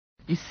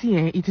You see,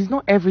 it is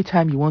not every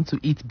time you want to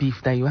eat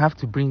beef that you have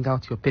to bring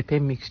out your pepper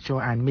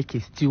mixture and make a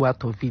stew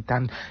out of it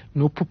and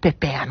put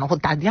pepper and all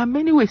that. There are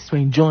many ways to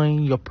enjoy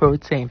your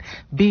protein: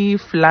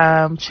 beef,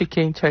 lamb,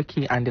 chicken,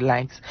 turkey, and the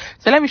likes.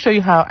 So let me show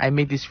you how I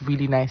made this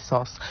really nice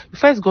sauce. You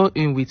first go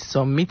in with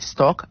some meat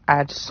stock,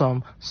 add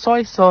some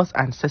soy sauce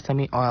and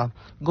sesame oil.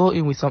 Go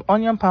in with some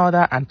onion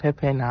powder and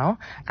pepper now,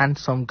 and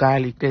some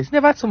garlic. There's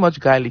never too much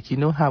garlic, you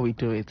know how we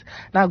do it.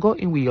 Now go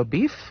in with your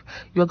beef.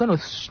 You're going to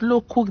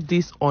slow cook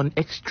this on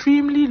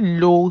extremely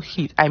low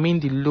heat. I mean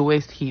the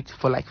lowest heat,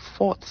 for like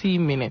 40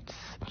 minutes.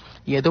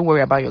 Yeah, don't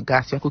worry about your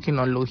gas. You're cooking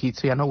on low heat,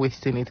 so you're not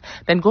wasting it.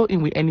 Then go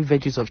in with any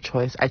veggies of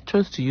choice. I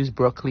chose to use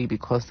broccoli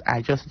because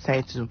I just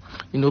decided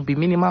to, be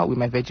minimal with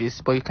my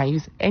veggies. But you can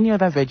use any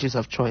other veggies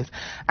of choice.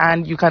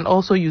 And you can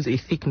also use a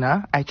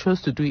thickener. I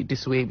chose to do it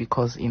this way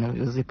because, it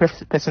was a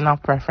personal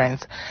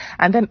preference.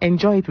 And then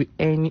enjoy it with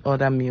any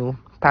other meal: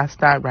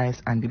 pasta,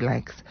 rice, and the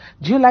likes.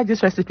 Do you like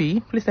this recipe?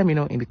 Please let me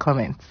know in the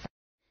comments.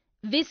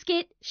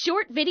 Visket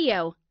short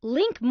video.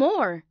 Link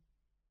more.